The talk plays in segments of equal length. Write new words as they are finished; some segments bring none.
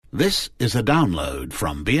This is a download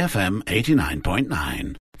from BFM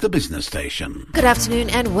 89.9, the business station. Good afternoon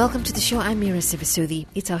and welcome to the show. I'm Mira Sivasudi.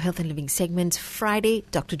 It's our Health and Living segment. Friday,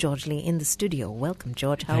 Dr. George Lee in the studio. Welcome,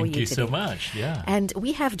 George. How are you today? Thank you so much. Yeah. And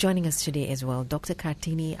we have joining us today as well Dr.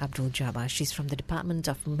 Kartini Abdul-Jabbar. She's from the Department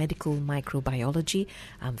of Medical Microbiology,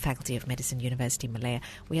 Faculty of Medicine, University Malaya.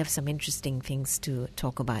 We have some interesting things to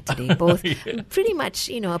talk about today, both pretty much,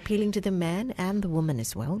 appealing to the man and the woman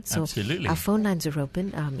as well. So absolutely. Our phone lines are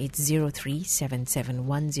open. It's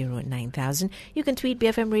 0377109000. You can tweet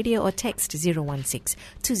BFM Radio or text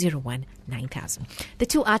 016-201-9000. The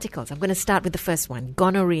two articles, I'm going to start with the first one,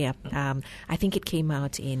 gonorrhea. I think it came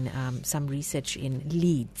out in some research in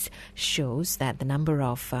Leeds, shows that the number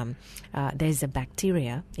of, there's a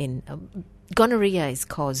bacteria in... Gonorrhea is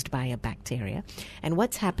caused by a bacteria, and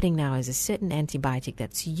what's happening now is a certain antibiotic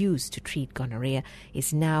that's used to treat gonorrhea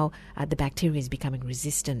is now the bacteria is becoming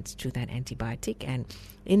resistant to that antibiotic. And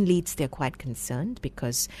in Leeds, they're quite concerned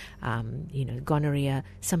because gonorrhea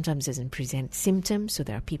sometimes doesn't present symptoms, so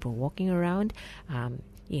there are people walking around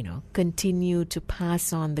continue to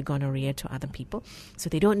pass on the gonorrhea to other people. So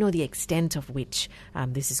they don't know the extent of which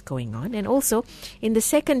this is going on. And also, in the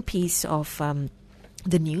second piece of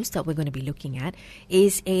the news that we're going to be looking at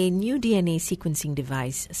is a new DNA sequencing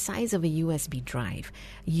device size of a USB drive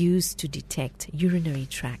used to detect urinary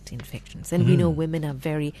tract infections. And we know women are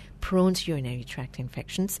very prone to urinary tract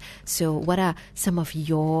infections. So what are some of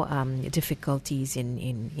your difficulties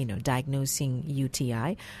in diagnosing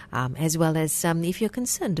UTI, as well as if you're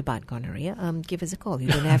concerned about gonorrhea, give us a call. You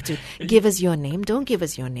don't have to give us your name. Don't give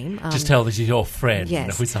us your name. Just tell us your friend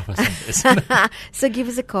yes. who suffers from this. So give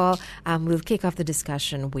us a call. We'll kick off the discussion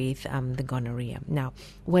with the gonorrhea. Now,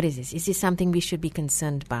 what is this? Is this something we should be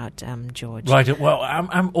concerned about, George? Right. Well,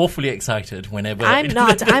 I'm awfully excited whenever... I'm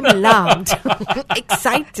not. I'm alarmed.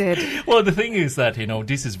 Excited. Well, the thing is that,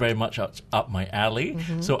 this is very much up my alley.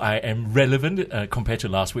 Mm-hmm. So I am relevant compared to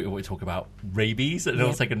last week where we talked about rabies. And I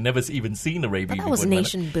was like, I've never even seen a rabies before. That was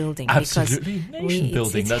nation building. Absolutely. Nation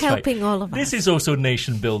building. It's helping all of us. This is also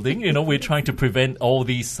nation building. We're trying to prevent all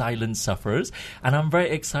these silent sufferers. And I'm very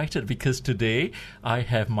excited because today I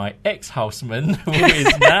have my ex-houseman who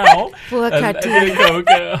is now... Poor Kartini.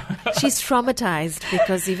 She's traumatized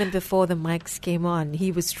because even before the mics came on,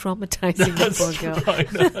 he was traumatizing the poor girl. Right,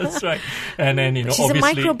 that's right. And then, she's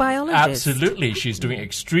obviously... a microbiologist. Absolutely. She's doing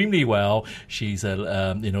extremely well. She's a,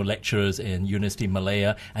 lecturer in University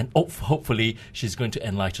Malaya. And hopefully she's going to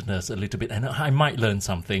enlighten us a little bit. And I might learn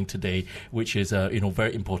something today, which is,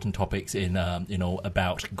 very important topics in,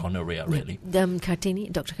 about gonorrhea, really. Dr.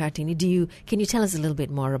 Kartini, can you tell us a little bit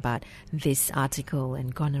more about this article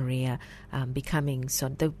and gonorrhea becoming, so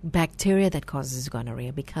the bacteria that causes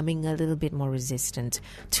gonorrhea becoming a little bit more resistant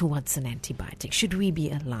towards an antibiotic? Should we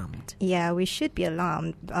be alarmed? Yeah, we should be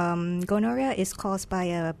alarmed. Gonorrhea is caused by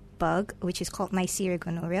a bug which is called Neisseria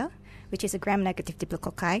gonorrhea, which is a gram-negative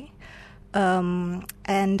diplococci.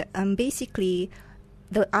 Basically,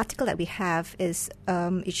 the article that we have is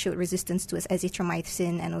it showed resistance to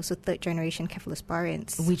azithromycin and also third-generation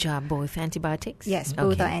cephalosporins. Which are both antibiotics? Yes,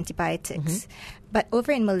 both are antibiotics. Mm-hmm. But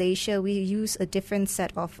over in Malaysia, we use a different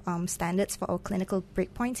set of standards for our clinical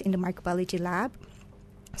breakpoints in the microbiology lab.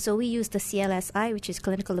 So we use the CLSI, which is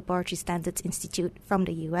Clinical Laboratory Standards Institute from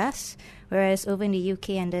the US, whereas over in the UK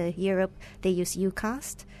and Europe, they use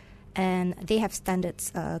UCAST. And they have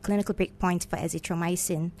standards, clinical breakpoints for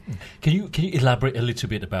azithromycin. Can you elaborate a little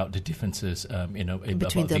bit about the differences,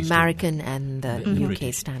 between the American and the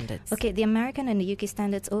UK standards? Okay, the American and the UK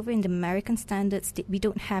standards. Over in the American standards, we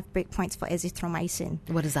don't have breakpoints for azithromycin.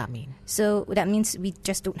 What does that mean? So that means we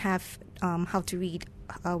just don't have how to read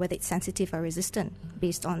whether it's sensitive or resistant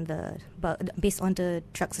based on the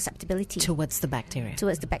drug susceptibility towards the bacteria.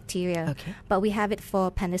 Okay. But we have it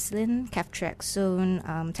for penicillin, ceftriaxone,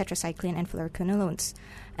 tetracycline, and fluoroquinolones.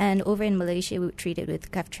 And over in Malaysia, we would treat it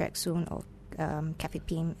with ceftriaxone or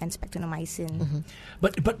cefepime and spectronamycin. Mm-hmm.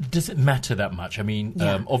 But does it matter that much? I mean,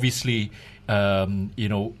 obviously,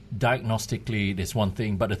 diagnostically, there's one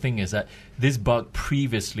thing, but the thing is that this bug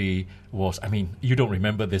previously was, you don't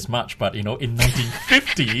remember this much, but, in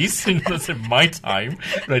 1950s, that's in my time,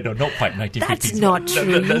 right? No, not quite 1950s. That's not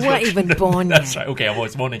true. You weren't even born yet. That's right. Okay, I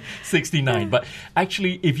was born in 1969. But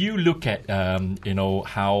actually, if you look at,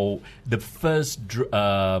 how the first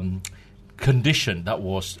condition that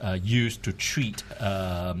was used to treat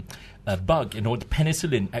bug. The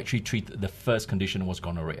penicillin actually treated the first condition was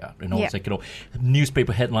gonorrhea. Yeah. It's like,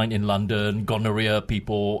 newspaper headline in London, gonorrhea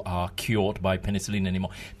people are cured by penicillin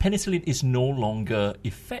anymore. Penicillin is no longer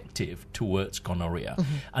effective towards gonorrhea.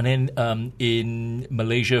 And then in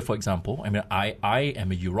Malaysia, for example, I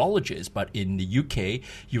am a urologist, but in the UK,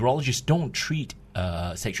 urologists don't treat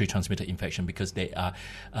sexually transmitted infection because they are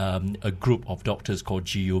a group of doctors called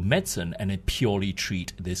GU Medicine, and they purely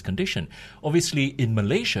treat this condition. Obviously, in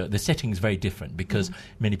Malaysia, the setting is very different because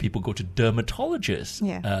many people go to dermatologists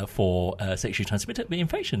for sexually transmitted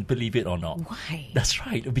infection, believe it or not. Why? That's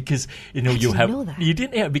right, because you didn't have know that. you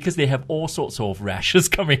didn't because they have all sorts of rashes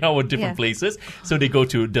coming out of different places, so they go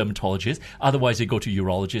to dermatologists. Otherwise, they go to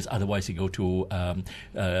urologists. Otherwise, they go to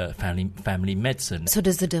family medicine. So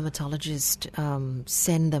does the dermatologist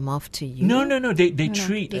send them off to you? No. They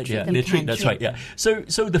treat. They treat Yeah, them. they treat. That's right. Yeah. So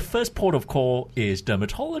the first port of call is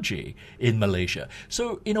dermatology in Malaysia.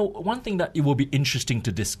 So one thing that it will be interesting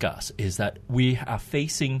to discuss is that we are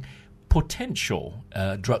facing potential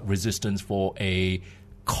drug resistance for a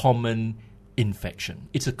common infection.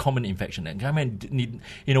 It's a common infection. And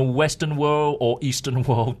Western world or Eastern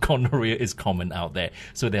world, gonorrhea is common out there.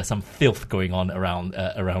 So there's some filth going on around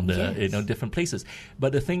the different places.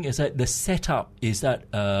 But the thing is that the setup is that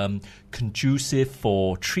conducive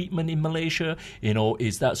for treatment in Malaysia.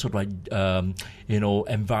 Is that sort of like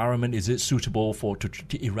environment? Is it suitable to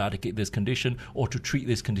eradicate this condition or to treat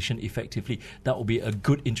this condition effectively? That will be a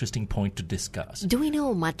good, interesting point to discuss. Do we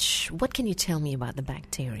know much? What can you tell me about the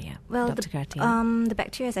bacteria, Well, Dr. Kartia? the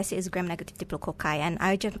bacteria, as I said, is gram-negative diplococci, and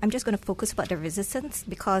I'm just going to focus about the resistance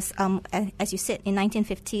because, as you said, in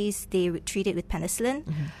 1950s they treated with penicillin,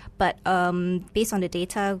 but based on the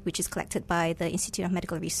data which is collected by the Institute of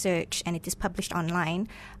Medical Research and it is published online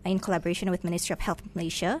in collaboration with Ministry of Health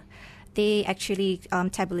Malaysia, they actually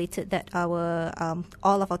tabulated that our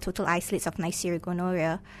all of our total isolates of Neisseria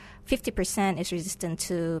gonorrhea, 50% is resistant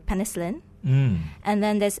to penicillin. And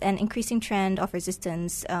then there's an increasing trend of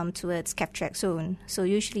resistance towards ceftriaxone. So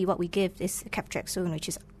usually what we give is ceftriaxone, which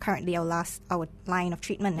is currently our line of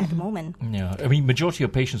treatment at the moment. Yeah, majority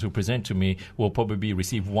of patients who present to me will probably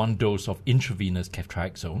receive 1 dose of intravenous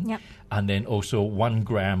ceftriaxone, and then also 1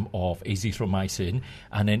 gram of azithromycin.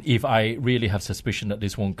 And then if I really have suspicion that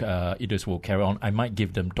this will carry on, I might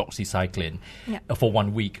give them doxycycline for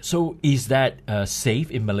 1 week. So is that safe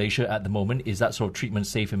in Malaysia at the moment? Is that sort of treatment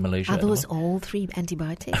safe in Malaysia? Are those all 3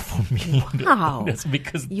 antibiotics? For me, Wow. that's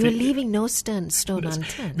because You're leaving no stone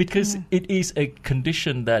unturned. because it is a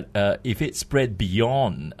condition that if it spread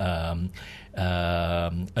beyond a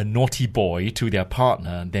naughty boy to their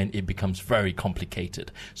partner, then it becomes very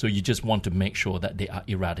complicated. So you just want to make sure that they are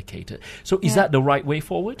eradicated. So is that the right way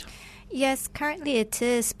forward? Yes, currently it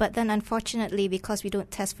is, but then unfortunately, because we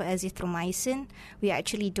don't test for azithromycin, we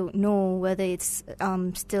actually don't know whether it's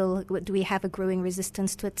still, do we have a growing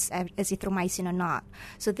resistance to azithromycin or not.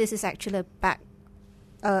 So this is actually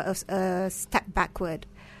a step backward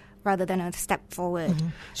rather than a step forward.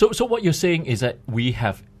 So what you're saying is that we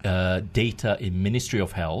have data in Ministry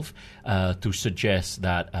of Health to suggest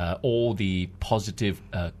that all the positive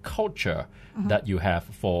culture that you have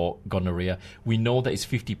for gonorrhea, we know that it's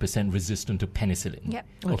 50% resistant to penicillin. Yep.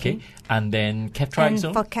 Okay. And then ceftriaxone?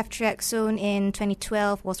 And for ceftriaxone in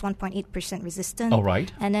 2012 was 1.8% resistant. All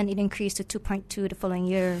right. And then it increased to 2.2 the following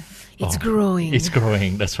year. It's growing. It's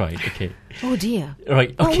growing. That's right. Okay. Oh dear.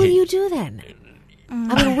 Right. Okay. What will you do then?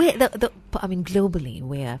 Globally,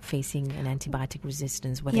 we are facing an antibiotic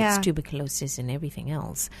resistance, whether it's tuberculosis and everything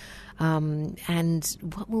else. And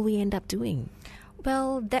what will we end up doing?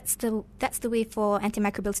 Well, that's the way for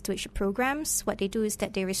antimicrobial stewardship programs. What they do is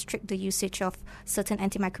that they restrict the usage of certain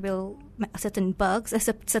certain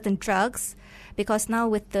drugs, because now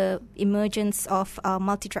with the emergence of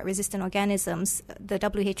multi-drug resistant organisms, the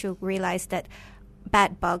WHO realized that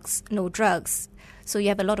bad bugs, no drugs. So you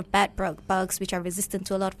have a lot of bad bugs which are resistant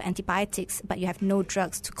to a lot of antibiotics, but you have no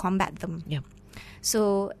drugs to combat them. Yeah.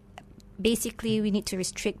 So basically, we need to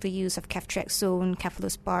restrict the use of ceftriaxone,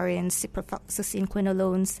 cephalosporins, ciprofloxacin,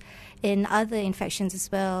 quinolones in other infections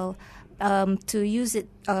as well, to use it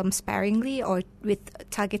sparingly or with a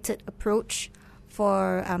targeted approach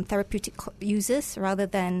for therapeutic uses rather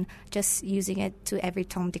than just using it to every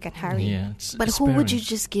Tom, Dick and Harry. Yeah, But who would you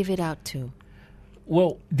just give it out to?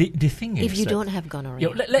 Well, the thing is, if you don't have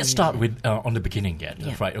gonorrhea, let's start with on the beginning yet.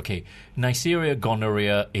 Yeah. Right? Okay. Neisseria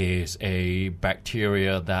gonorrhea is a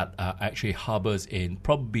bacteria that actually harbors in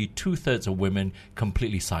probably 2/3 of women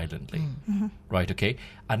completely silently. Right? Okay.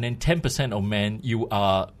 And then 10% of men, you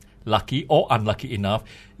are lucky or unlucky enough,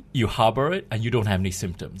 you harbor it and you don't have any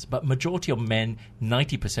symptoms. But majority of men,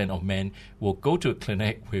 90% of men, will go to a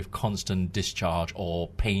clinic with constant discharge or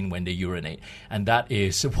pain when they urinate. And that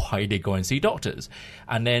is why they go and see doctors.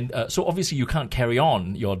 And then, so obviously you can't carry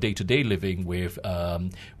on your day-to-day living with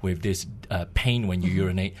this pain when you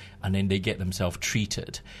urinate, and then they get themselves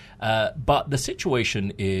treated. But the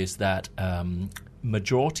situation is that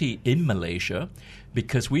majority in Malaysia,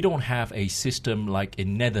 because we don't have a system like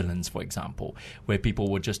in Netherlands, for example, where people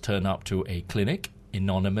would just turn up to a clinic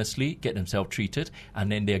anonymously, get themselves treated, and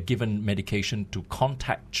then they're given medication to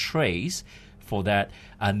contact trace for that,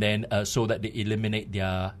 and then so that they eliminate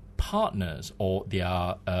their partners or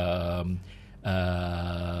their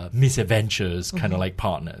misadventures, kind of like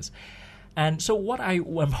partners. And so what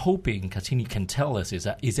I'm hoping Kartini can tell us is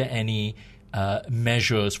there any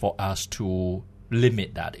measures for us to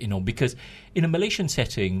limit that, because in a Malaysian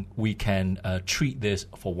setting we can treat this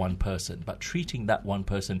for one person, but treating that one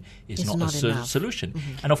person is not a solution.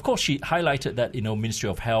 And of course she highlighted that Ministry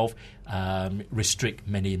of Health restrict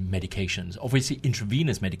many medications. Obviously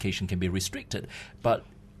intravenous medication can be restricted, but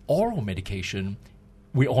oral medication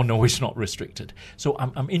we all know it's not restricted. So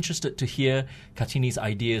I'm interested to hear Kartini's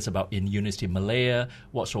ideas about in University of Malaya,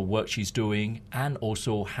 what sort of work she's doing, and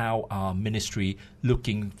also how our ministry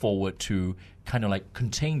looking forward to kind of like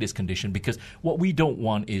contain this condition, because what we don't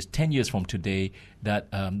want is 10 years from today that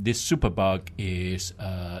this superbug is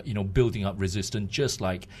building up resistance, just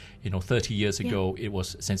like 30 years ago it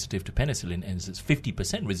was sensitive to penicillin, and it's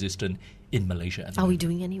 50% resistant in Malaysia. Are we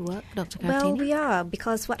doing any work, Dr. Kartini? Well, we are,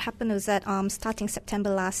 because what happened was that starting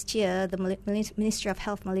September last year, the Ministry of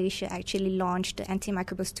Health Malaysia actually launched the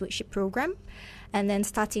antimicrobial stewardship program. And then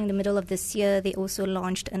starting in the middle of this year, they also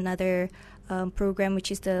launched another program,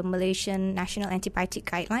 which is the Malaysian National Antibiotic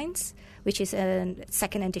Guidelines, which is a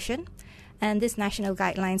second edition. And this national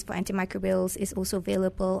guidelines for antimicrobials is also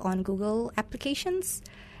available on Google applications.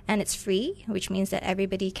 And it's free, which means that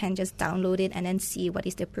everybody can just download it and then see what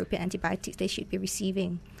is the appropriate antibiotics they should be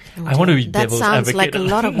receiving. I want to be devil's advocate. That sounds like a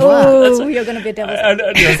lot of work. Oh, you're going to be a devil's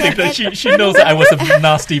advocate. I think that she knows that I was a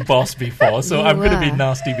nasty boss before, so I'm going to be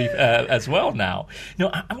nasty as well now.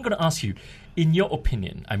 I'm going to ask you, in your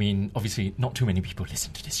opinion, I mean, obviously not too many people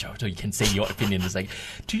listen to this show, so you can say your opinion. It's like,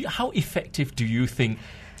 how effective do you think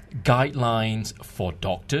guidelines for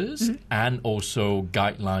doctors and also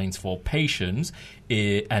guidelines for patients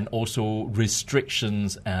and also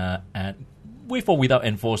restrictions and with or without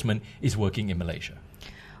enforcement is working in Malaysia?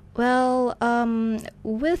 Well,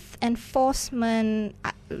 with enforcement,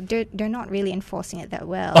 they're not really enforcing it that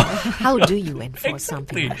well. How do you enforce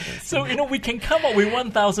something like this? So, we can come up with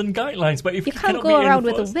 1,000 guidelines, but if you can't go around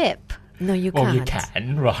with a whip. No, you can't. Oh, you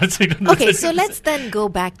can, right? Okay, so let's then go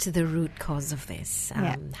back to the root cause of this.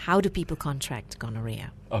 How do people contract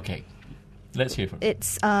gonorrhea? Okay, let's hear from you.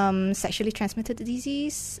 It's sexually transmitted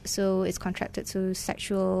disease, so it's contracted through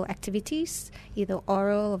sexual activities, either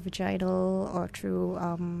oral or vaginal or through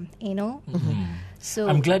anal. So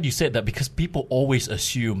I'm glad you said that, because people always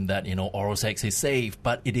assume that oral sex is safe,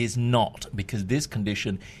 but it is not, because this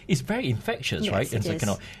condition is very infectious, yes, right? And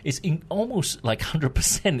so it's almost like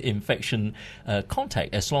 100% infection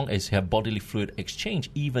contact, as long as you have bodily fluid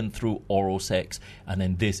exchange, even through oral sex, and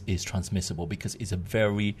then this is transmissible because it's a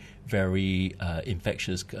very, very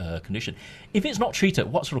infectious condition. If it's not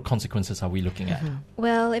treated, what sort of consequences are we looking at?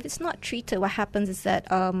 Well, if it's not treated, what happens is that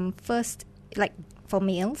first, like for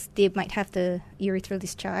males, they might have the urethral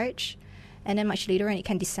discharge, and then much later on it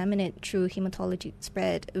can disseminate through hematologic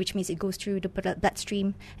spread, which means it goes through the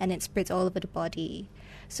bloodstream and it spreads all over the body.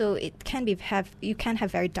 So it can you can have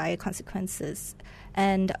very dire consequences.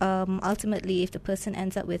 And ultimately, if the person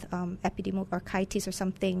ends up with epidermococcitis or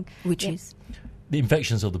something, which is the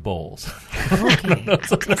infections of the balls. Okay,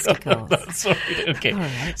 testicles. Sorry. Okay. All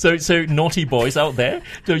right. So naughty boys out there,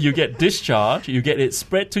 so you get discharge, you get it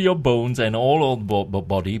spread to your bones and all over the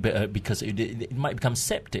body, because it might become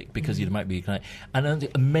septic, because it might be, and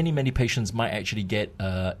many patients might actually get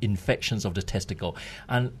infections of the testicle.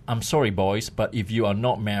 And I'm sorry, boys, but if you are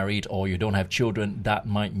not married or you don't have children, that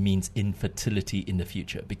might mean infertility in the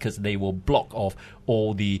future, because they will block off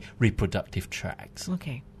all the reproductive tracts.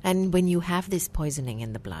 Okay. And when you have this poisoning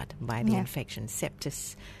in the blood by the infection,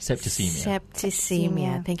 septicemia.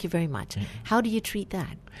 Septicemia. Thank you very much. How do you treat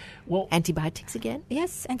that? Well, Antibiotics again?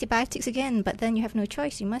 Yes, antibiotics again, but then you have no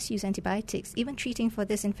choice. You must use antibiotics. Even treating for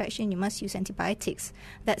this infection, you must use antibiotics.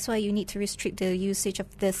 That's why you need to restrict the usage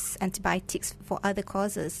of this antibiotics for other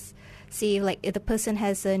causes. See, like if the person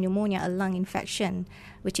has a pneumonia, a lung infection,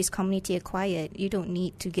 which is community acquired, you don't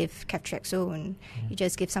need to give ceftriaxone. You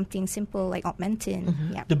just give something simple like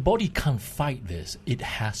Augmentin. Yeah. the body can't fight this. It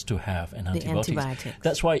has to have an The antibiotic. antibiotics.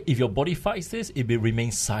 That's why if your body fights this, it will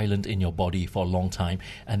remain silent in your body for a long time,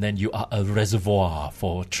 and then you are a reservoir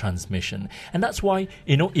for transmission. And that's why,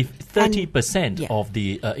 if 30% of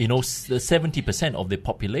the, 70% of the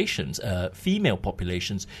populations, female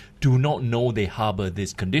populations, do not know they harbor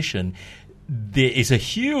this condition, there is a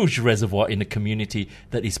huge reservoir in the community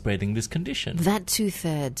that is spreading this condition. That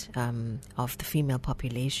 2/3 of the female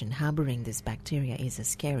population harboring this bacteria is a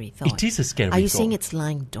scary thought. It is a scary Are you thought. saying it's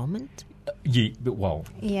lying dormant? Well,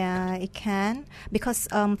 Yeah, it can. Because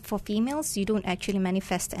for females, you don't actually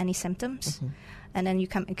manifest any symptoms. And then you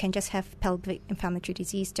can just have pelvic inflammatory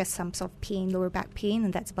disease, just some sort of pain, lower back pain,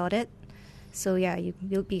 and that's about it. So yeah,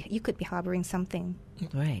 you could be harboring something.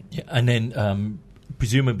 Right. yeah, and then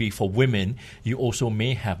presumably for women, you also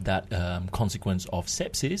may have that consequence of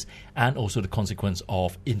sepsis and also the consequence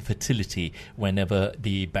of infertility whenever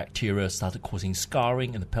the bacteria started causing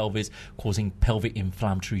scarring in the pelvis, causing pelvic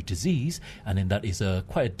inflammatory disease, and then that is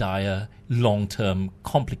quite a dire, long-term,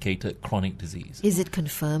 complicated chronic disease. Is it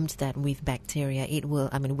confirmed that with bacteria,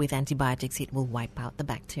 with antibiotics, it will wipe out the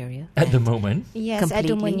bacteria? At the moment, Yes, at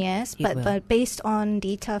the moment, Completely, yes. it will. But based on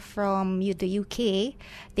data from the UK,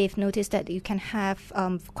 they've noticed that you can have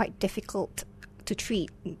quite difficult to treat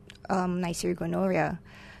Neisseria gonorrhea.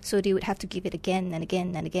 So they would have to give it again and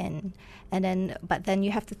again and again, but then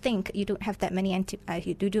you have to think you don't have that many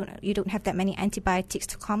you don't have that many antibiotics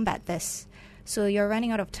to combat this. So you're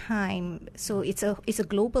running out of time. So it's a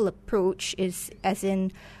global approach.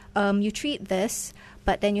 You treat this,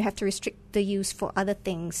 but then you have to restrict the use for other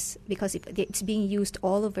things, because if it's being used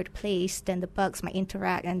all over the place, then the bugs might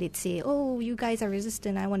interact and they'd say, "Oh, you guys are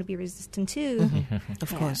resistant. I want to be resistant too."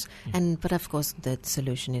 Of course. But of course, the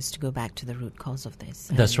solution is to go back to the root cause of this.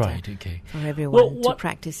 that's and, right. Okay. For everyone to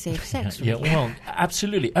practice safe sex. Yeah, really. well,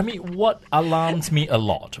 absolutely. I mean, what alarms me a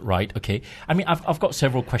lot, right? Okay. I mean, I've got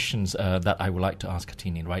several questions that I would like to ask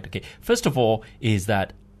Katini, right? Okay. First of all, is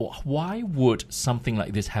that why would something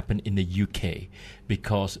like this happen in the UK?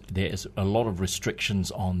 Because there's a lot of restrictions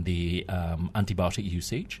on the antibiotic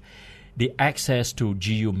usage. The access to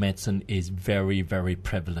GU medicine is very, very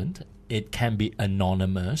prevalent. It can be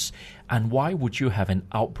anonymous. And why would you have an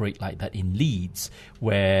outbreak like that in Leeds,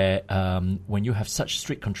 where when you have such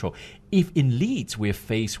strict control? If in Leeds we're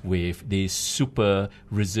faced with this super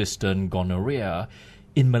resistant gonorrhea,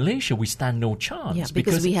 in Malaysia, we stand no chance. Yeah,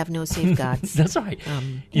 because we have no safeguards. That's right.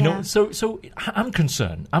 So I'm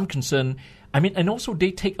concerned. I mean, and also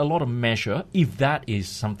they take a lot of measure, if that is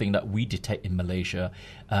something that we detect in Malaysia,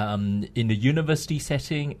 in the university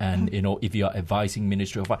setting, and, if you are advising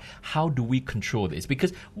Ministry of Health, how do we control this?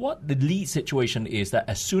 Because what the lead situation is that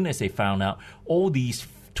as soon as they found out all these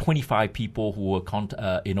 25 people who were,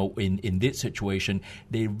 in this situation,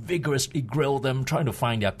 they vigorously grill them, trying to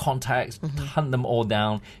find their contacts, hunt them all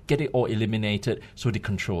down, get it all eliminated, so they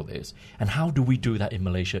control this. And how do we do that in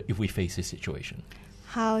Malaysia if we face this situation?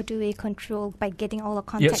 How do we control by getting all the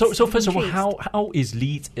contacts? Yeah. So first of all, traced? how is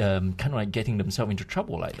Leeds kind of like getting themselves into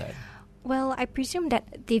trouble like that? Well, I presume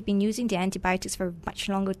that they've been using the antibiotics for a much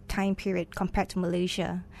longer time period compared to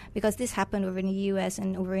Malaysia, because this happened over in the US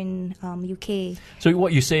and over in UK. So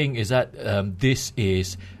what you're saying is that this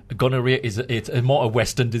is gonorrhea it's more a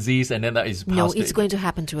Western disease, and then that is No, it's going to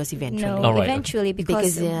happen to us eventually. No, All right, eventually,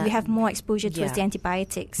 because we yeah. have more exposure towards the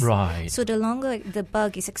antibiotics. Right. So the longer the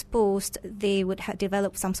bug is exposed, they would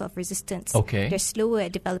develop some sort of resistance. Okay. They're slower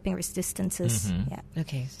at developing resistances. Yeah.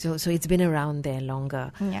 Okay, so it's been around there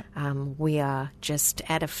longer. Yeah. We are just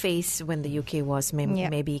at a phase when the UK was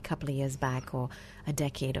maybe a couple of years back, or a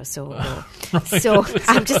decade or so ago. So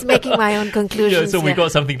I'm just making my own conclusions. Yeah, so we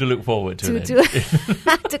got something to look forward to.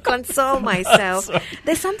 To console myself.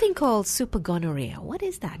 There's something called super gonorrhea. What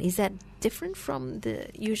is that? Is that different from the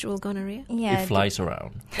usual gonorrhea? Yeah. It flies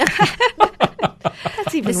around.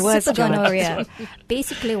 That's even The worse. super John. gonorrhea.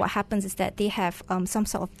 Basically, what happens is that they have some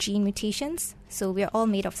sort of gene mutations. So we're all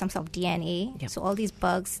made of some sort of DNA. Yep. So all these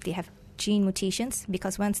bugs, they have gene mutations,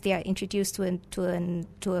 because once they are introduced to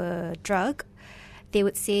a drug, they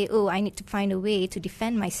would say, "Oh, I need to find a way to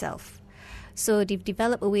defend myself." So they've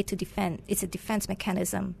developed a way to defend. It's a defense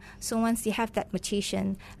mechanism. So once they have that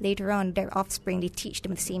mutation, later on, their offspring, they teach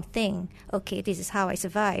them the same thing. Okay, this is how I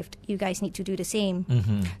survived. You guys need to do the same.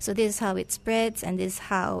 So this is how it spreads, and this is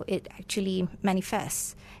how it actually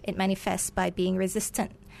manifests. It manifests by being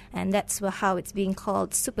resistant. And that's how it's being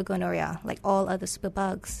called super gonorrhea, like all other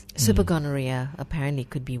superbugs. Super gonorrhea apparently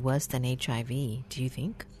could be worse than HIV. Do you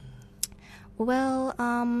think? Well,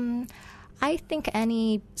 I think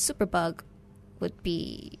any superbug would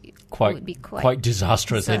be quite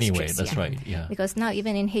disastrous anyway. That's yeah. right. Yeah. Because now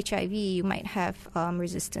even in HIV, you might have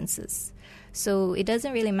resistances. So it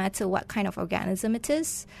doesn't really matter what kind of organism it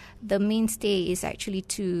is. The mainstay is actually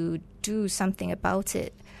to do something about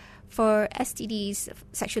it. For STDs,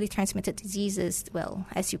 sexually transmitted diseases, well,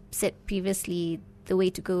 as you said previously, the way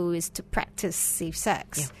to go is to practice safe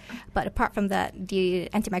sex. Yeah. But apart from that, the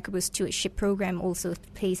antimicrobial stewardship program also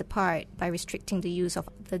plays a part by restricting the use of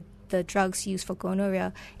the drugs used for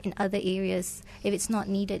gonorrhea in other areas. If it's not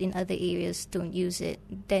needed in other areas, don't use it.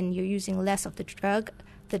 Then you're using less of the drug.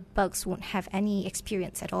 The bugs won't have any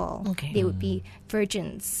experience at all. Okay. They would be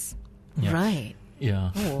virgins. Yeah. Right.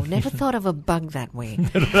 Yeah. Oh, never thought of a bug that way.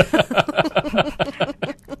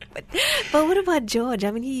 But what about George?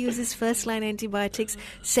 I mean, he uses first-line antibiotics,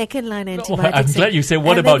 second-line antibiotics. I'm glad you said,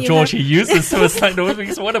 what about George? He uses first-line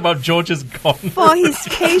antibiotics. What about George's gone? For his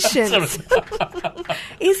patients.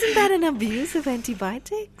 Isn't that an abuse of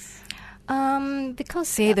antibiotics? Because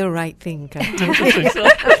Say the right thing.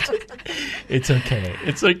 It's okay.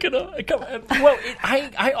 It's like,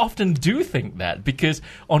 I often do think that, because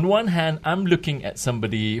on one hand, I'm looking at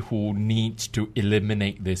somebody who needs to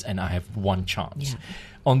eliminate this and I have one chance. Yeah.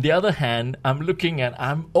 On the other hand, I'm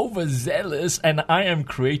overzealous and I am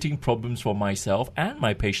creating problems for myself and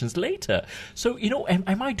my patients later. So,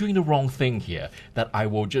 am I doing the wrong thing here, that I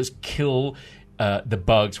will just kill the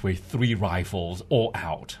bugs with 3 rifles all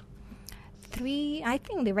out? 3, I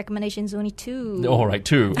think the recommendation is only 2. All right,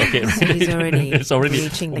 2. Okay, So he's already it's already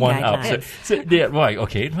reaching the 1 up. guidelines. So, yeah, right.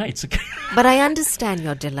 Okay, right. It's okay. But I understand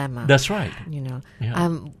your dilemma. That's right. Yeah.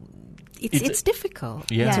 It's difficult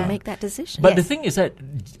to make that decision. But the thing is that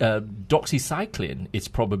doxycycline is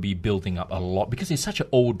probably building up a lot because it's such an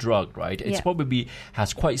old drug, right? It's probably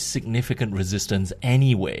has quite significant resistance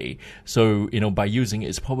anyway. So, by using it,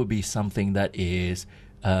 it's probably something that is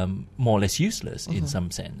more or less useless in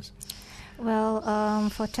some sense. Well,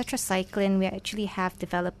 for tetracycline, we actually have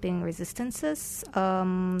developing resistances.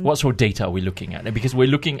 What sort of data are we looking at? Because we're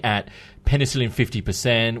looking at penicillin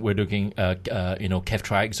 50%, we're looking at,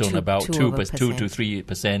 ceftriaxone about 2 to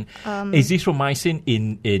 3%. Azithromycin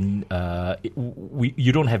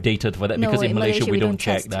you don't have data for that because in Malaysia we don't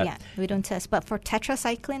check test, that. Yeah, we don't test. But for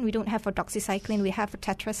tetracycline, we don't have for doxycycline. We have for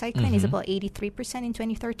tetracycline. It's about 83% in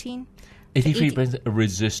 2013. 83%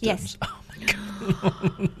 resistance. Yes. Oh my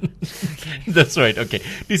God. That's right. Okay.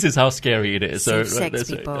 This is how scary it is. Safe sex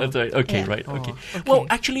people. That's right. Okay, Yeah. right. Oh, Okay. okay. Well,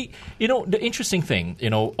 actually, the interesting thing,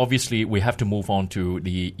 obviously we have to move on to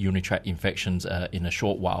the urinary tract infections in a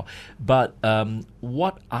short while. But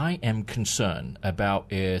what I am concerned about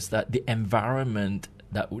is that the environment,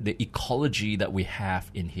 the ecology that we have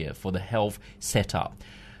in here for the health setup,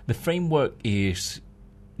 the framework is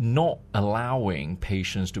not allowing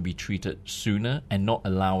patients to be treated sooner and not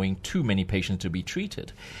allowing too many patients to be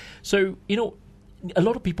treated. So, a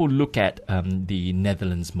lot of people look at the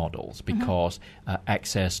Netherlands models because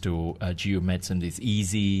access to geomedicine is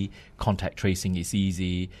easy, contact tracing is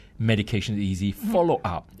easy, medication is easy,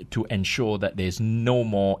 follow-up to ensure that there's no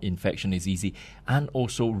more infection is easy, and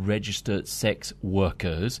also registered sex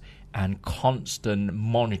workers and constant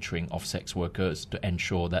monitoring of sex workers to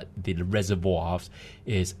ensure that the reservoirs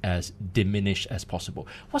is as diminished as possible.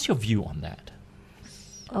 What's your view on that?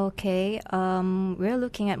 Okay, we're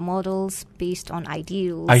looking at models based on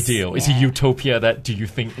ideals. Ideal. It's a utopia that do you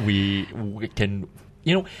think we can,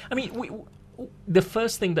 the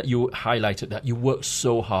first thing that you highlighted, that you work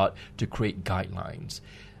so hard to create guidelines.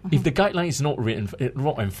 If the guideline is not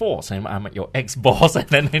enforced, and I'm your ex-boss, and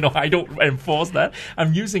then I don't enforce that,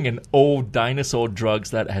 I'm using an old dinosaur drugs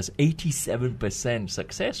that has 87%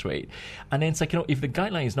 success rate, and then it's like if the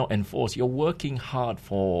guideline is not enforced, you're working hard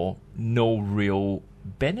for no real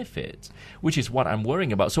benefit, which is what I'm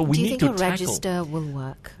worrying about. So we need to tackle. Do you think a register will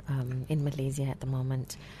work in Malaysia at the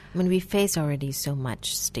moment? I mean, we face already so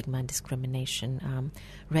much stigma and discrimination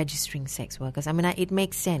registering sex workers. I mean, it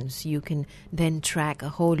makes sense. You can then track a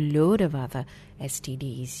whole load of other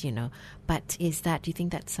STDs, But do you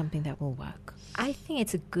think that's something that will work? I think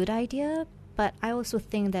it's a good idea, but I also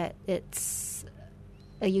think that it's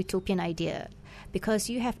a utopian idea because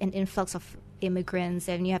you have an influx of immigrants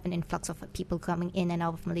and you have an influx of people coming in and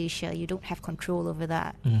out of Malaysia, you don't have control over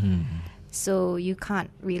that. So you can't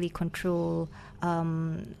really control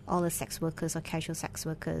all the sex workers or casual sex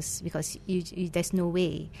workers because there's no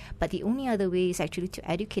way. But the only other way is actually to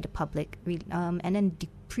educate the public and then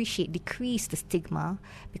decrease the stigma,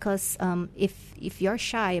 because if you're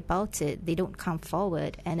shy about it, they don't come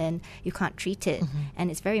forward and then you can't treat it. And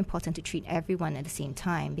it's very important to treat everyone at the same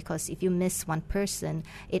time, because if you miss one person,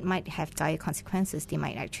 it might have dire consequences. They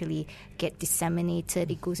might actually get disseminated,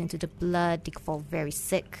 it goes into the blood, they fall very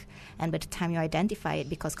sick. And by the time you identify it,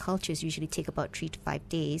 because cultures usually take about 3 to 5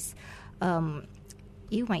 days,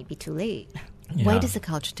 you might be too late. Yeah. Why does the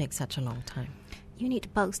culture take such a long time? You need the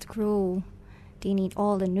bugs to grow. They need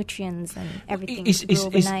all the nutrients and everything to grow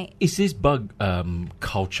overnight. Is this bug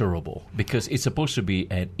culturable? Because it's supposed to be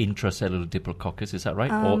an intracellular diplococcus, is that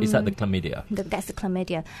right? Or is that the chlamydia? That's the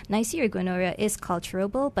chlamydia. Neisseria gonorrhea is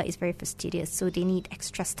culturable, but it's very fastidious, so they need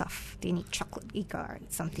extra stuff. They need chocolate agar,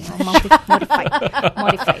 something, or modified.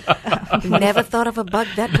 Never thought of a bug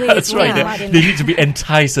that way. That's right. They need to be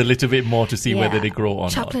enticed a little bit more to see whether they grow or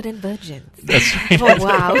Chocolate not. and virgins. That's right. Oh,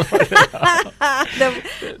 wow.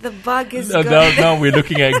 the bug is gone. Now we're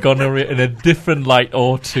looking at gonorrhea in a different light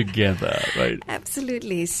altogether, right?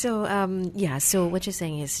 Absolutely. So, so what you're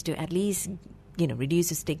saying is to at least, reduce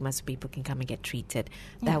the stigma so people can come and get treated.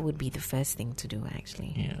 That would be the first thing to do,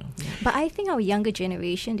 actually. Yeah. But I think our younger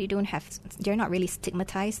generation, they're not really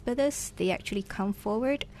stigmatized by this. They actually come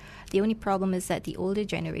forward. The only problem is that the older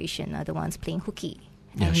generation are the ones playing hooky.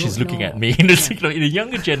 Yeah, she's looking at me. In the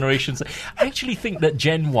younger generations, I actually think that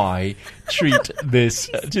Gen Y treat this.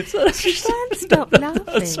 Stop laughing.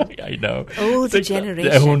 That's right, I know. Older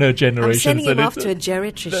generation. The older generation. I'm sending him off to a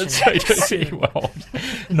geriatrician. That's right. Well,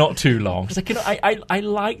 not too long. It's like, I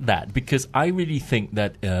like that, because I really think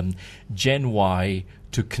that Gen Y,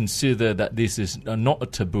 to consider that this is not a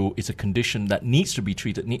taboo, it's a condition that needs to be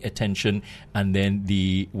treated, need attention, and then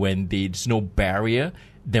when there's no barrier,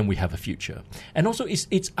 then we have a future. And also,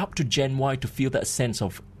 it's up to Gen Y to feel that sense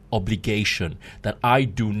of obligation, that I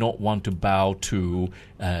do not want to bow to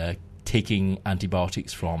taking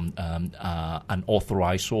antibiotics from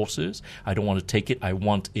unauthorized sources. I don't want to take it. I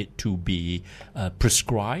want it to be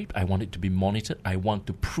prescribed. I want it to be monitored. I want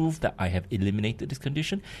to prove that I have eliminated this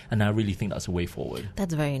condition. And I really think that's a way forward.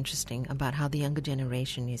 That's very interesting about how the younger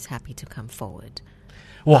generation is happy to come forward.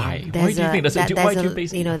 Why? Why do you think that's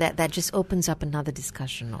that just opens up another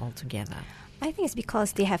discussion altogether? I think it's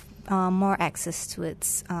because they have more access to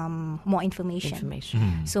its more information.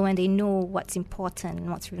 So when they know what's important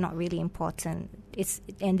and what's not really important,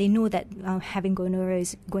 and they know that having gonorrhea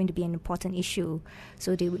is going to be an important issue,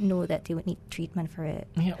 so they would know that they would need treatment for it.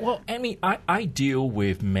 Yeah, well, I mean, I deal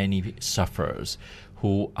with many sufferers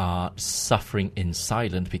who are suffering in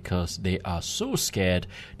silence because they are so scared.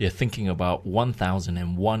 They're thinking about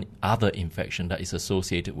 1,001 other infection that is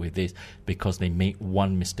associated with this because they made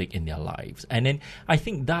one mistake in their lives. And then I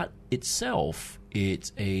think that itself,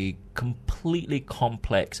 it's a completely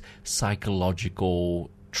complex psychological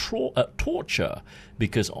torture,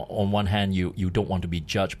 because on one hand you don't want to be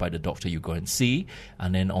judged by the doctor you go and see,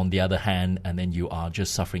 and then on the other hand, and then you are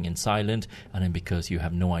just suffering in silence, and then because you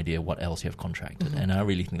have no idea what else you have contracted. And I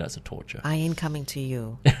really think that's a torture. I ain't coming to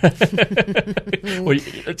you. Well,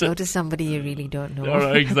 go to somebody you really don't know. All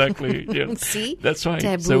right, exactly. Yeah. See, that's right.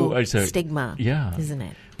 Taboo, stigma. Yeah, isn't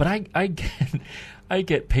it? But I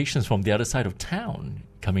get patients from the other side of town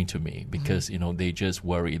coming to me because they just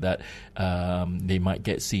worry that they might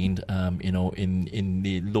get seen in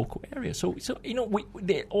the local area. So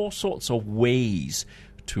there are all sorts of ways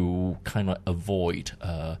to kind of avoid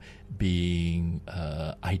being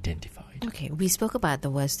identified. Okay, we spoke about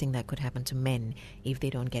the worst thing that could happen to men if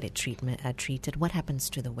they don't get it treated. What happens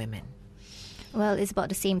to the women? Well, it's about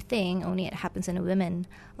the same thing, only it happens in the women,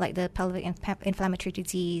 like the pelvic inflammatory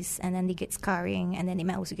disease, and then they get scarring, and then they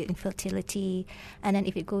might also get infertility, and then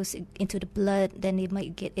if it goes into the blood, then they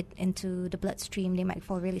might get it into the bloodstream, they might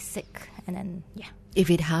fall really sick, and then, If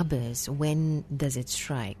it harbors, when does it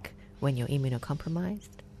strike? When you're immunocompromised?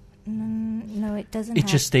 No, it doesn't. It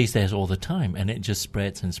just stays there all the time, and it just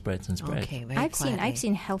spreads and spreads and spreads. Okay, I've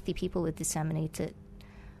seen healthy people with disseminated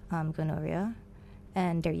gonorrhea,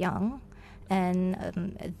 and they're young. And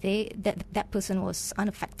that person was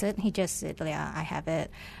unaffected. He just said, "Yeah, I have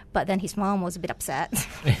it." But then his mom was a bit upset.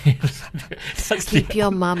 Keep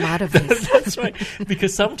your mom out of this. That's right.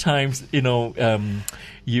 Because sometimes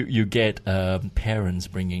you get parents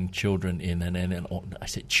bringing children in, and I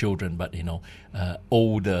said children, but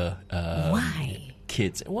older Why?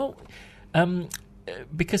 kids. Well.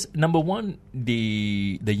 because number one,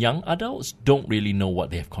 the young adults don't really know what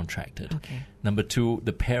they have contracted. Okay. Number two,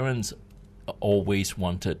 the parents always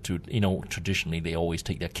wanted to, traditionally they always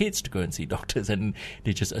take their kids to go and see doctors, and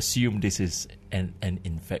they just assume this is an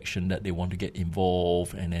infection that they want to get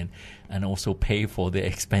involved and also pay for their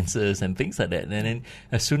expenses and things like that. And then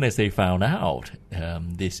as soon as they found out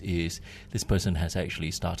this person has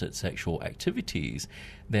actually started sexual activities,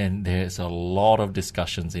 then there's a lot of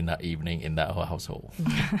discussions in that evening in that household.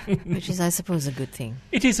 Which is, I suppose, a good thing.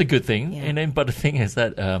 It is a good thing, Yeah. but the thing is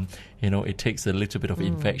that it takes a little bit of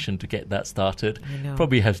infection to get that started. I know.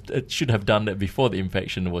 Probably should have done that before the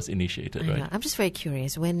infection was initiated, I know. right? I'm just very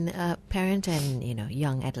curious. When a parent and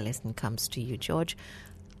young adolescent comes to you, George,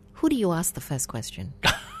 who do you ask the first question?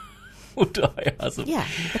 What do I ask them? Yeah,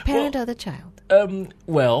 the parent or the child?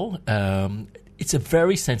 It's a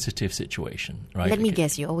very sensitive situation, right? Let me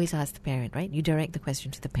guess, you always ask the parent, right? You direct the question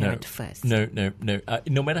to the parent first. No.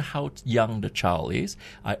 No matter how young the child is,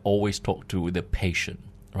 I always talk to the patient,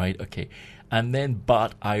 right? Okay. And then,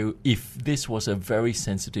 if this was a very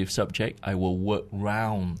sensitive subject, I will work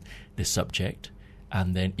around the subject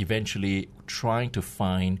and then eventually trying to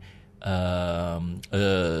find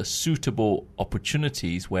suitable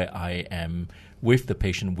opportunities where I am with the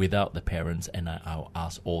patient without the parents, and I'll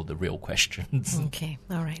ask all the real questions. Okay,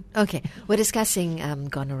 all right. Okay, we're discussing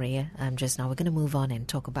gonorrhea just now. We're going to move on and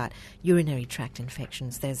talk about urinary tract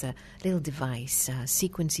infections. There's a little device,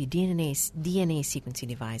 DNA sequencing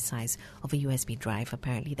device size of a USB drive,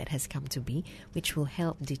 apparently, that has come to be, which will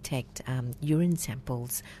help detect urine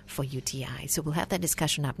samples for UTI. So we'll have that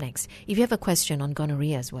discussion up next. If you have a question on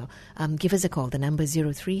gonorrhea as well, give us a call. The number is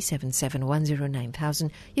 0377109000.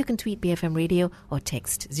 You can tweet BFM Radio or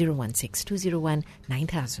text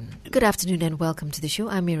 016-201-9000. Good afternoon and welcome to the show.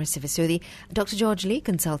 I'm Mira Sivasodi. Dr. George Lee,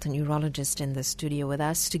 consultant urologist, in the studio with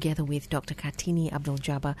us, together with Dr. Kartini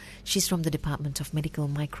Abdul-Jabbar. She's from the Department of Medical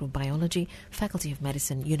Microbiology, Faculty of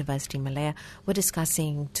Medicine, University Malaya. We're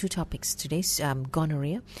discussing two topics today,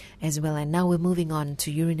 gonorrhea as well, and now we're moving on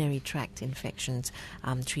to urinary tract infections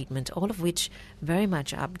treatment, all of which very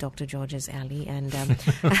much up Dr. George's alley. And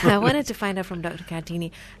I wanted to find out from Dr.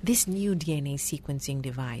 Kartini, this new DNA sequencing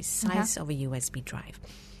device, size of a USB drive.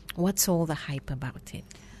 What's all the hype about it?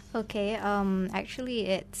 Okay, actually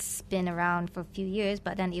it's been around for a few years,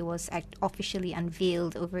 but then it was officially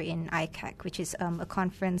unveiled over in ICAC, which is a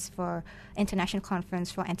international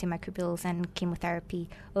conference for antimicrobials and chemotherapy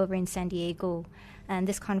over in San Diego. And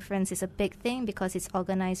this conference is a big thing because it's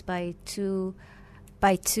organized by two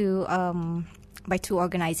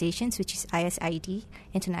organizations, which is ISID,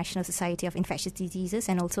 International Society of Infectious Diseases,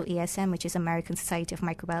 and also ASM, which is American Society of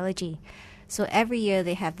Microbiology. So every year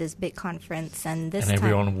they have this big conference, and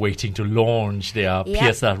everyone waiting to launch their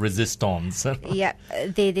PSA resistance. Yeah,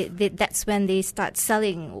 they that's when they start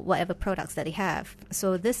selling whatever products that they have.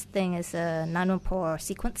 So this thing is a nanopore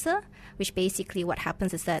sequencer, which basically what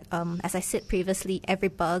happens is that, as I said previously, every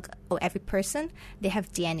bug or every person, they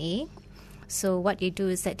have DNA. So what they do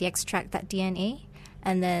is that they extract that DNA,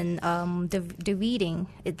 and then the reading,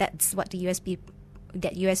 that's what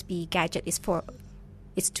that USB gadget is for.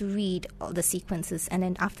 It's to read all the sequences, and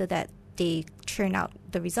then after that, they churn out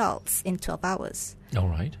the results in 12 hours. All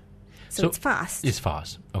right. So it's fast. It's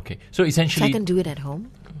fast. Okay. So essentially... So I can do it at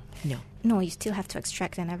home? No. No, you still have to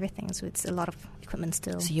extract and everything, so it's a lot of equipment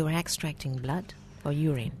still. So you're extracting blood or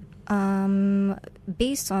urine?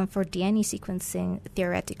 Based on for DNA sequencing,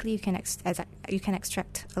 theoretically, you can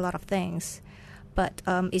extract a lot of things, but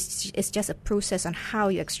it's just a process on how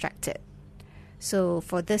you extract it. So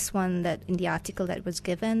for this one, that in the article that was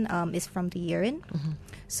given is from the urine. Mm-hmm.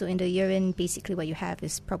 So in the urine, basically what you have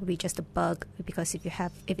is probably just a bug, because if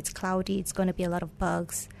it's cloudy, it's going to be a lot of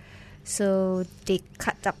bugs. So they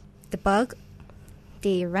cut up the bug,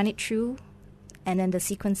 they run it through, and then the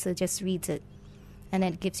sequencer just reads it, and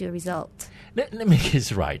then it gives you a result. Let me get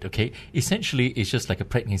this right, okay? Essentially, it's just like a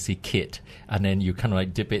pregnancy kit, and then you kind of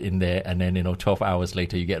like dip it in there, and then 12 hours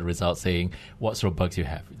later you get a result saying what sort of bugs you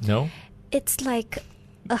have. No? It's like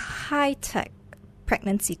a high-tech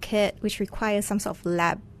pregnancy kit which requires some sort of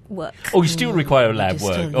lab work. Oh, you still require lab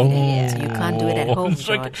work. You can't do it at home,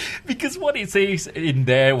 like, because what it says in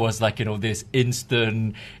there was like, this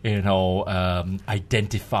instant,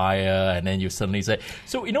 identifier, and then you suddenly say,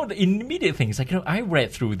 so, the immediate thing is like, I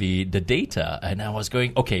read through the data and I was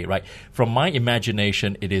going, okay, right, from my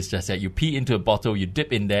imagination, it is just that you pee into a bottle, you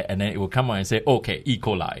dip in there, and then it will come out and say, okay, E.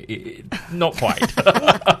 coli. Not quite.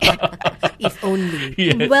 If only.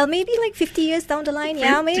 Yes. Well, maybe like 50 years down the line,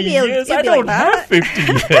 maybe it'll I be don't like that. have 50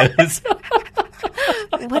 years.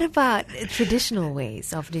 What about traditional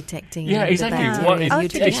ways of detecting? Yeah, the exactly. bacteria and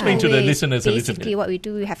UTI? Explain to the listeners a little Basically, bit. what we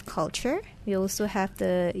do, we have culture. We also have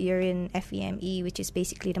the urine FEME, which is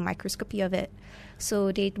basically the microscopy of it.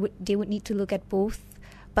 So they would need to look at both.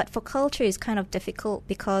 But for culture, it's kind of difficult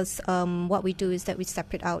because what we do is that we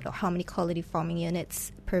separate out how many colony forming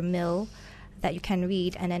units per mil that you can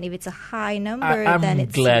read, and then if it's a high number, then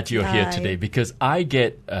it's I'm glad you're here UTI. today because I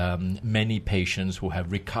get many patients who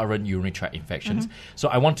have recurrent urinary tract infections. So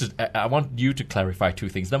I want you to clarify two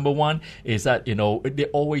things. Number one is that they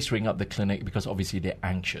always ring up the clinic because obviously they're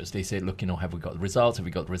anxious. They say, look, have we got the results? Have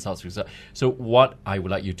we got the results? So what I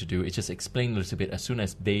would like you to do is just explain a little bit as soon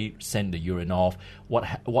as they send the urine off,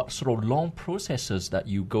 what sort of long processes that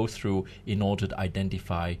you go through in order to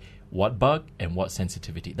identify what bug and what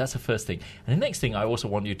sensitivity. That's the first thing. And the next thing I also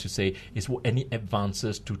want you to say is any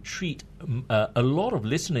advances to treat a lot of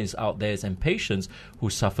listeners out there and patients who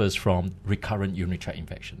suffers from recurrent urinary tract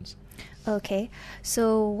infections. Okay,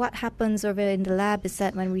 so what happens over in the lab is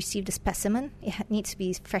that when we receive the specimen, it needs to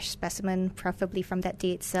be fresh specimen, preferably from that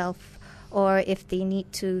day itself, or if they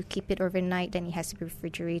need to keep it overnight, then it has to be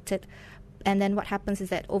refrigerated. And then what happens is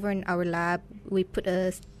that over in our lab, we put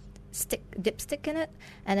a dipstick in it,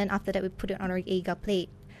 and then after that we put it on our agar plate,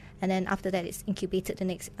 and then after that it's incubated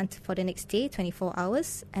for the next day, 24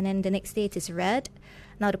 hours, and then the next day it is read.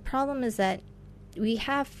 Now the problem is that we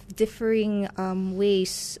have differing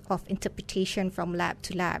ways of interpretation from lab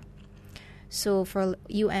to lab. So for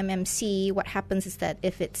UMMC, what happens is that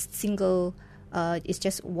if it's single, it's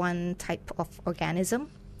just one type of organism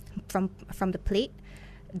from the plate,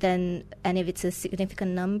 then, and if it's a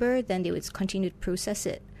significant number, then they would continue to process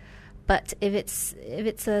it. But if it's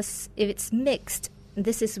mixed,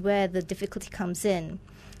 this is where the difficulty comes in.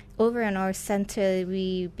 Over in our center,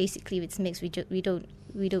 we basically, if it's mixed, we don't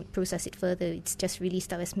process it further. It's just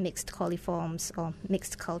released out as mixed coliforms or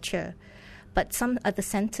mixed culture. But some other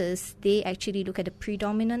centers, they actually look at the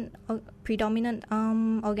predominant organism,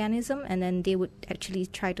 and then they would actually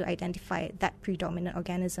try to identify that predominant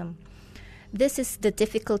organism. This is the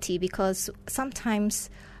difficulty because sometimes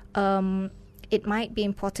it might be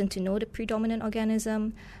important to know the predominant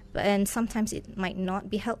organism, and sometimes it might not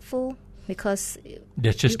be helpful because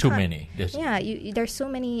there's just too many. There's so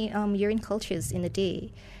many urine cultures in a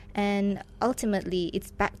day, and ultimately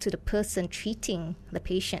it's back to the person treating the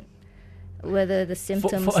patient whether the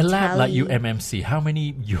symptoms for a lab tally. like UMMC, how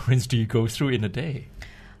many urines do you go through in a day?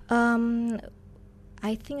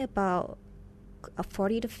 I think about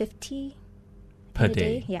 40 to 50 Per in a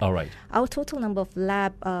day? Yeah. All right. Our total number of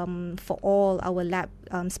lab for all our lab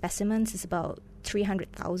specimens is about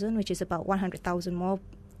 300,000, which is about 100,000 more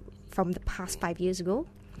from the past 5 years ago.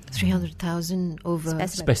 300,000 over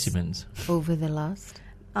Specimens. over the last.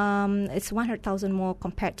 It's 100,000 more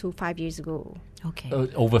compared to 5 years ago. Okay.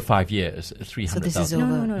 Over 5 years, 300,000. So this is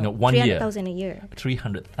over. No. 1 year. 300,000 a year.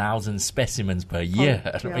 300,000 specimens per year.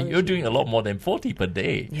 You're doing a lot more than 40 per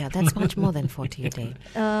day. Yeah, that's much more than 40 a day.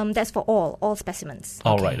 That's for all specimens.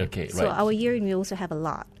 All right, okay, So right. our urine, we also have a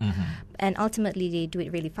lot. Mm-hmm. And ultimately, they do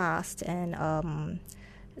it really fast. And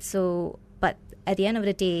but at the end of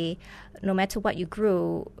the day, no matter what you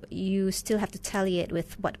grow, you still have to tally it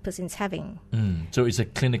with what the person's having. So it's a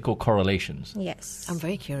clinical correlations. Yes. I'm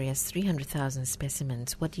very curious. 300,000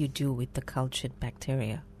 specimens. What do you do with the cultured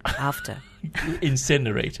bacteria after?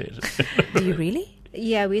 Incinerated. Do you really?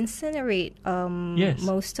 Yeah, we incinerate Yes.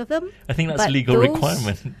 most of them. I think that's But legal those-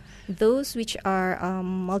 requirement. Those which are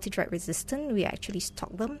multi-drug resistant, we actually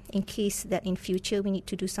stock them in case that in future we need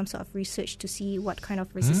to do some sort of research to see what kind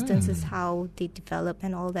of resistances, how they develop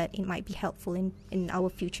and all that. It might be helpful in our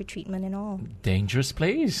future treatment and all. Dangerous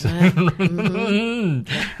place.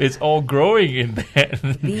 It's all growing in there.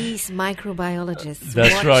 These microbiologists.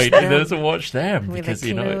 That's watch right. them There's watch them with because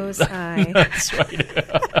a close eye. That's right.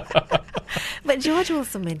 But George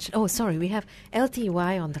also mentioned. Oh, sorry, we have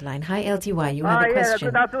LTY on the line. Hi, LTY. You have a question.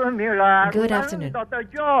 Good afternoon, Mira. Good afternoon. Dr.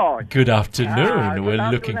 George. Good afternoon. Good We're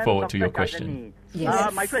afternoon, looking forward to your Dr. question. Gardini.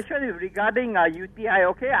 Yes. My question is regarding UTI,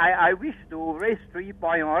 okay? I wish to raise 3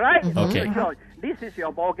 points, all right? Okay. Dr. George, this is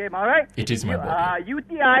your ball game, all right? It is my ball game.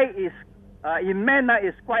 UTI is, in men,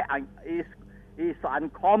 is quite is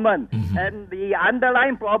uncommon. And the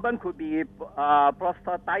underlying problem could be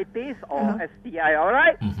prostatitis or STI, all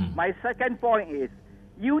right? My second point is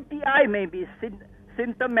UTI may be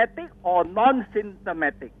symptomatic or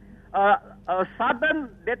non-symptomatic. A sudden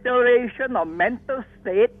deterioration of mental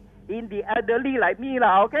state in the elderly like me,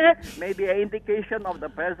 okay, may be an indication of the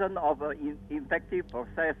presence of an infective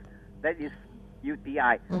process that is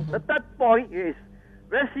UTI. The third point is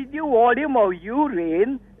residue volume of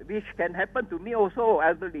urine which can happen to me also,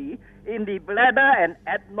 elderly, in the bladder and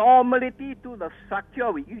abnormality to the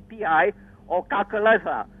structure with UTI or calculus.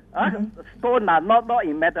 Stone are not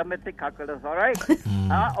in mathematics calculus, all right?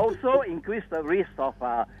 Also increase the risk of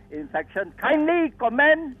infection. Kindly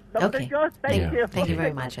comment, Dr. George. Thank you. Thank you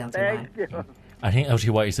very much, LTY. Thank you. I think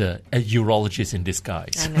LTY is a urologist in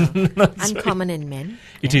disguise. I know. Uncommon in men.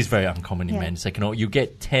 It is very uncommon in men. It's like, you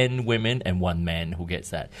get 10 women and 1 man who gets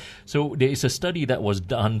that. So there is a study that was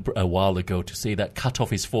done a while ago to say that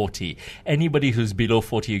cutoff is 40. Anybody who's below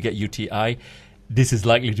 40, you get UTI. This is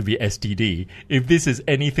likely to be STD. If this is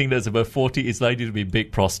anything that's above 40, it's likely to be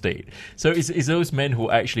big prostate. So it's those men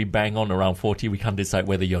who actually bang on around 40. We can't decide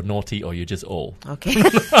whether you're naughty or you're just old. Okay.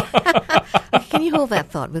 Can you hold that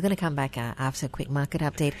thought? We're going to come back after a quick market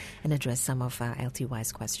update and address some of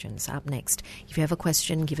LTY's questions. Up next, if you have a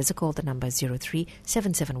question, give us a call. The number is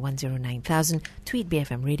 03-7710-9000. Tweet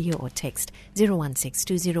BFM Radio or text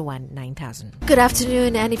 016-201-9000. Good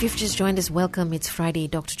afternoon, and if you've just joined us, welcome. It's Friday.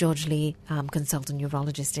 Dr. George Lee, consultant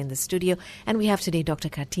urologist in the studio, and we have today Dr.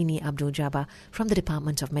 Kartini Abdul-Jabbar from the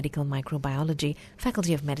Department of Medical Microbiology,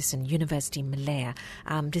 Faculty of Medicine, University Malaya,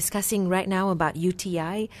 discussing right now about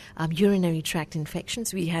UTI, urinary tract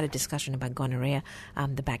infections. We had a discussion about gonorrhea,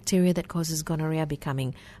 the bacteria that causes gonorrhea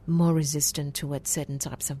becoming more resistant towards certain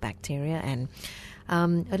types of bacteria, and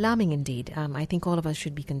alarming indeed. I think all of us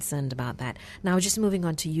should be concerned about that. Now, just moving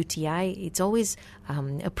on to UTI, it's always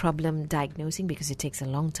a problem diagnosing because it takes a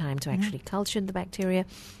long time to actually culture the bacteria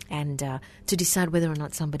and to decide whether or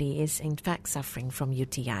not somebody is in fact suffering from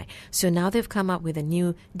UTI. So now they've come up with a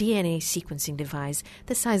new DNA sequencing device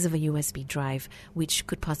the size of a USB drive, which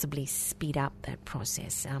could possibly speed up that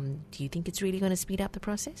process. Do you think it's really going to speed up the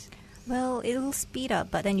process? Well, it'll speed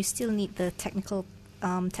up, but then you still need the technical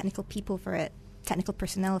people for it. Technical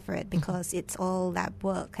personnel for it, because it's all lab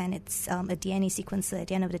work and it's a DNA sequencer at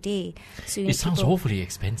the end of the day. So it sounds awfully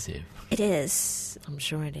expensive. It is. I'm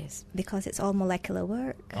sure it is. Because it's all molecular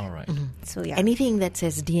work. All right. So yeah. Anything that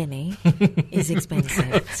says DNA is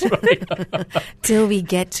expensive. That's right. Till we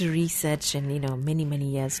get to research and, many, many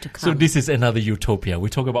years to come. So this is another utopia. We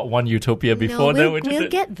talk about one utopia before. We'll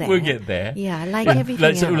get there. We'll get there. Yeah, like everything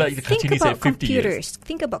else. Think about 50 computers. Years.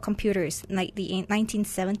 Think about computers. Like the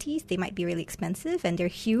 1970s, they might be really expensive and they're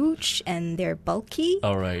huge and they're bulky.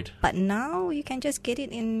 All right. But now you can just get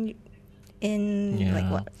it in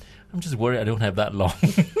like what? I'm just worried I don't have that long.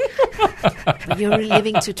 But you're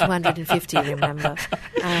living to 250, remember?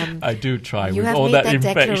 I do try. You with have all made that that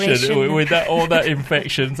infection, declaration. with all that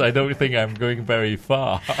infections, I don't think I'm going very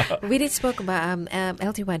far. We did spoke about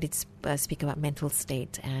LTY did speak about mental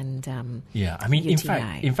state and yeah, I mean,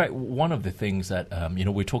 UTI. in fact, one of the things that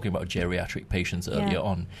we're talking about geriatric patients earlier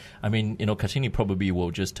on. I mean, Kartini probably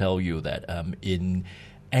will just tell you that in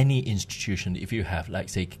any institution, if you have, like,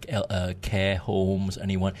 say, care homes,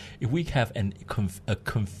 anyone, if we have a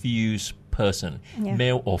confused person,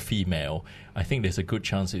 male or female, I think there's a good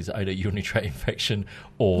chance it's either urinary tract infection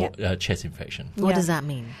or chest infection. What does that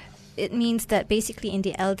mean? It means that basically in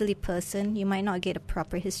the elderly person, you might not get a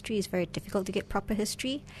proper history. It's very difficult to get proper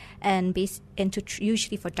history. And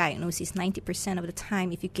usually for diagnosis, 90% of the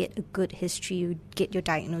time, if you get a good history, you get your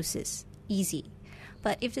diagnosis easy.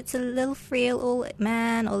 But if it's a little frail old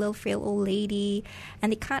man or a little frail old lady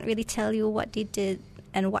and they can't really tell you what they did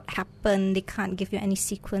and what happened, they can't give you any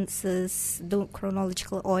sequences, no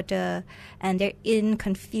chronological order, and they're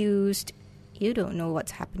confused, you don't know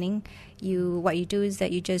what's happening. What you do is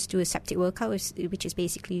that you just do a septic workup, which is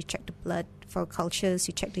basically you check the blood for cultures,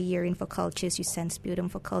 you check the urine for cultures, you send sputum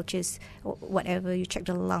for cultures, or whatever, you check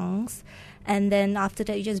the lungs. And then after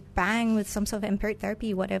that, you just bang with some sort of empiric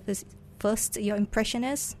therapy, whatever's first your impression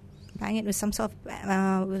is, bang it with some sort of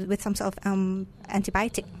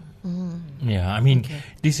antibiotic. Yeah, I mean,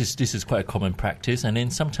 this is quite a common practice, and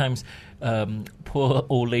then sometimes poor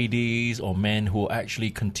old ladies or men who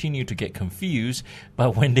actually continue to get confused,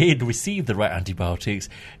 but when they receive the right antibiotics,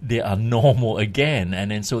 they are normal again,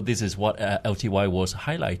 and then so this is what LTY was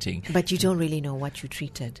highlighting. But you don't really know what you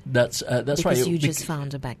treated. That's right. Because you just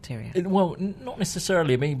found a bacteria. Well, not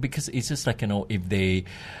necessarily. I mean, because it's just like,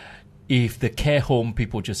 if the care home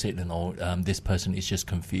people just say, this person is just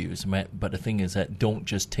confused. But the thing is that don't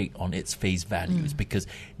just take on its face values because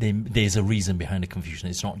there's a reason behind the confusion.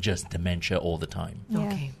 It's not just dementia all the time.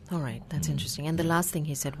 Okay. All right. That's interesting. And the last thing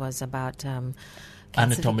he said was about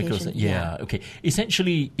Anatomical, Calcification, okay.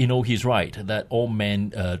 Essentially, he's right that all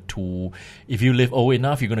men, if you live old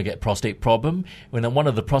enough, you're going to get prostate problem. When one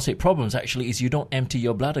of the prostate problems actually is you don't empty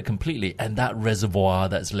your bladder completely, and that reservoir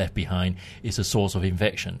that's left behind is a source of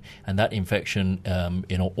infection. And that infection,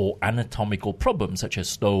 or anatomical problems such as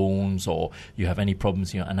stones, or you have any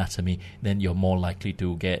problems in your anatomy, then you're more likely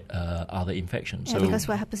to get other infections. Yeah, because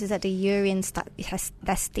what happens is that the urine it has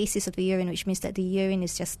that stasis of the urine, which means that the urine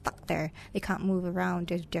is just stuck there. They can't move around.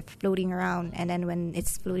 They're floating around, and then when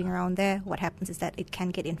it's floating around there, what happens is that it can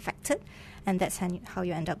get infected, and that's how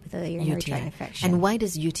you end up with a urinary tract infection. And why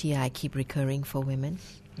does UTI keep recurring for women?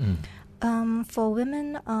 For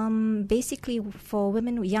women, basically for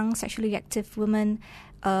women, young sexually active women,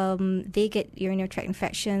 they get urinary tract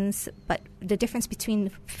infections, but the difference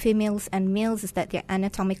between females and males is that they're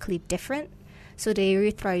anatomically different. So the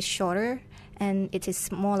urethra is shorter, and it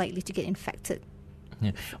is more likely to get infected.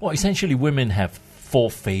 Yeah. Well, essentially, women have 4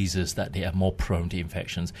 phases that they are more prone to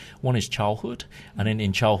infections. One is childhood, and then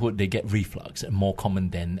in childhood they get reflux, more common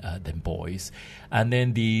than boys. And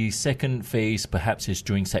then the second phase perhaps is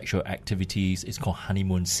during sexual activities. It's called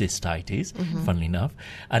honeymoon cystitis, funnily enough.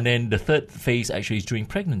 And then the third phase actually is during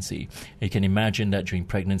pregnancy. You can imagine that during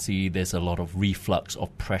pregnancy there's a lot of reflux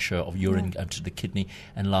of pressure of urine to the kidney.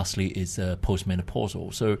 And lastly is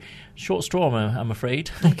postmenopausal. So short straw, I'm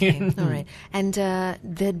afraid. Okay, all right. And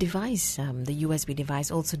the device, the USB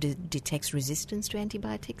device, also detects resistance to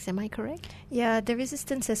antibiotics. Am I correct? Yeah, the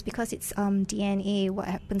resistance is because it's DNA. What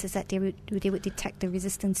happens is that they would detect the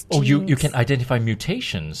resistance genes. Oh, you can identify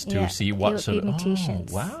mutations to see what sort of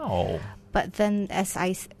mutations. Oh, wow. But then,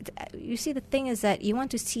 you see, the thing is that you want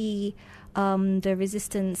to see the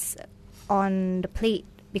resistance on the plate,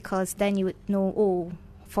 because then you would know,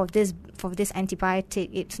 for this antibiotic,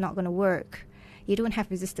 it's not going to work. You don't have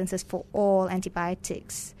resistances for all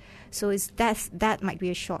antibiotics. So that might be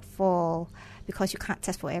a shortfall, because you can't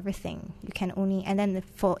test for everything. You can only, and then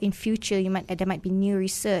in future there might be new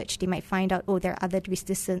research. They might find out, there are other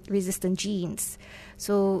resistant genes.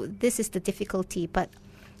 So this is the difficulty. But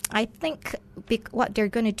I think what they're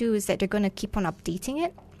going to do is that they're going to keep on updating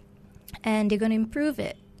it, and they're going to improve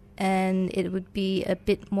it. And it would be a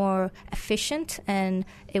bit more efficient, and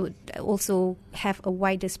it would also have a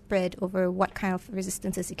wider spread over what kind of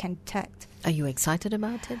resistances it can detect. Are you excited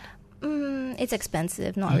about it? It's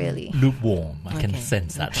expensive, not really. Lukewarm, I can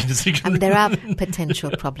sense that. There are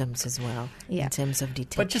potential problems as well in terms of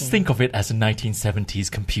detecting. But just think of it as a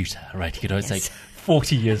 1970s computer, right? It's like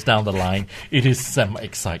 40 years down the line, it is some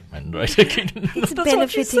excitement, right? It's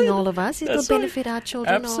benefiting all of us. It will benefit our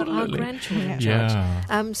children or our grandchildren.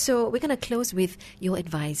 Yeah. So we're going to close with your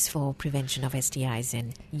advice for prevention of STIs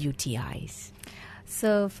and UTIs.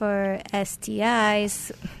 So for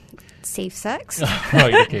STIs, safe sex.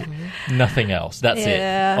 Right, okay. Nothing else. That's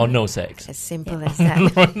it. Or no sex. As simple as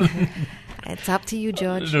that. It's up to you,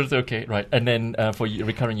 George. Okay, right. And then for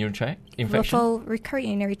recurrent urinary tract infection? Well, for recurrent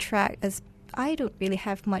urinary tract, I don't really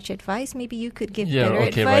have much advice. Maybe you could give better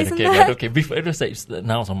advice on that. Okay. Before I say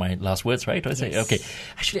now on my last words, right? I say, okay.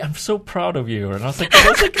 Actually, I'm so proud of you. And I was like,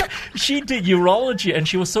 she did urology, and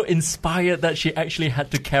she was so inspired that she actually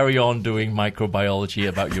had to carry on doing microbiology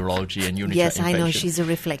about urology and urinary tract infection. Yes, I know. She's a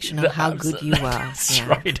reflection of how good you are. That's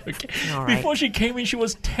right. Okay. All right. Before she came in, she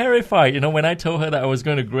was terrified. When I told her that I was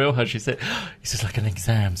going to grill her, she said, "This is like an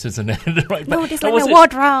exam, isn't it?" Right? No, it's like a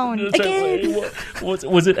ward round again.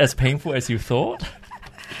 Was it as painful as you thought?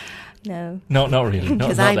 No, not really.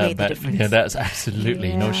 Because I made the difference. Yeah, that's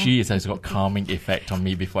absolutely. She has got calming effect on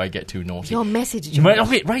me before I get too naughty. Your message.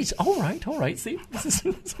 Okay, right. All right. See,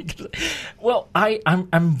 well,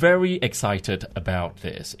 I'm very excited about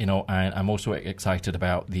this. And I'm also excited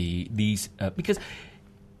about these because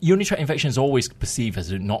urinary tract infection is always perceived as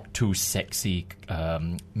a not too sexy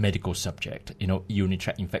medical subject, urinary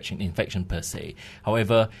tract infection per se.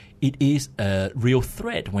 However, it is a real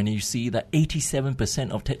threat when you see that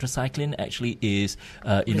 87% of tetracycline actually is,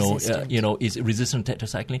 is resistant to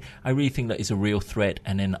tetracycline. I really think that is a real threat,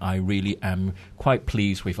 and then I really am quite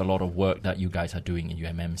pleased with a lot of work that you guys are doing in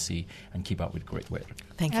UMMC, and keep up with great work.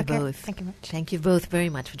 Thank you both. Thank you much. Thank you both very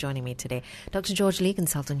much for joining me today. Dr. George Lee,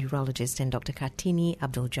 consultant urologist, and Dr. Kartini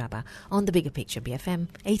Abdul-Jabbar on The Bigger Picture, BFM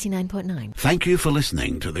 89.9. Thank you for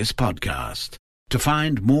listening to this podcast. To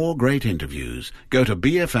find more great interviews, go to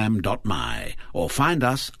bfm.my or find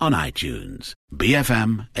us on iTunes.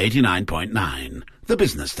 BFM 89.9, the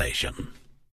business station.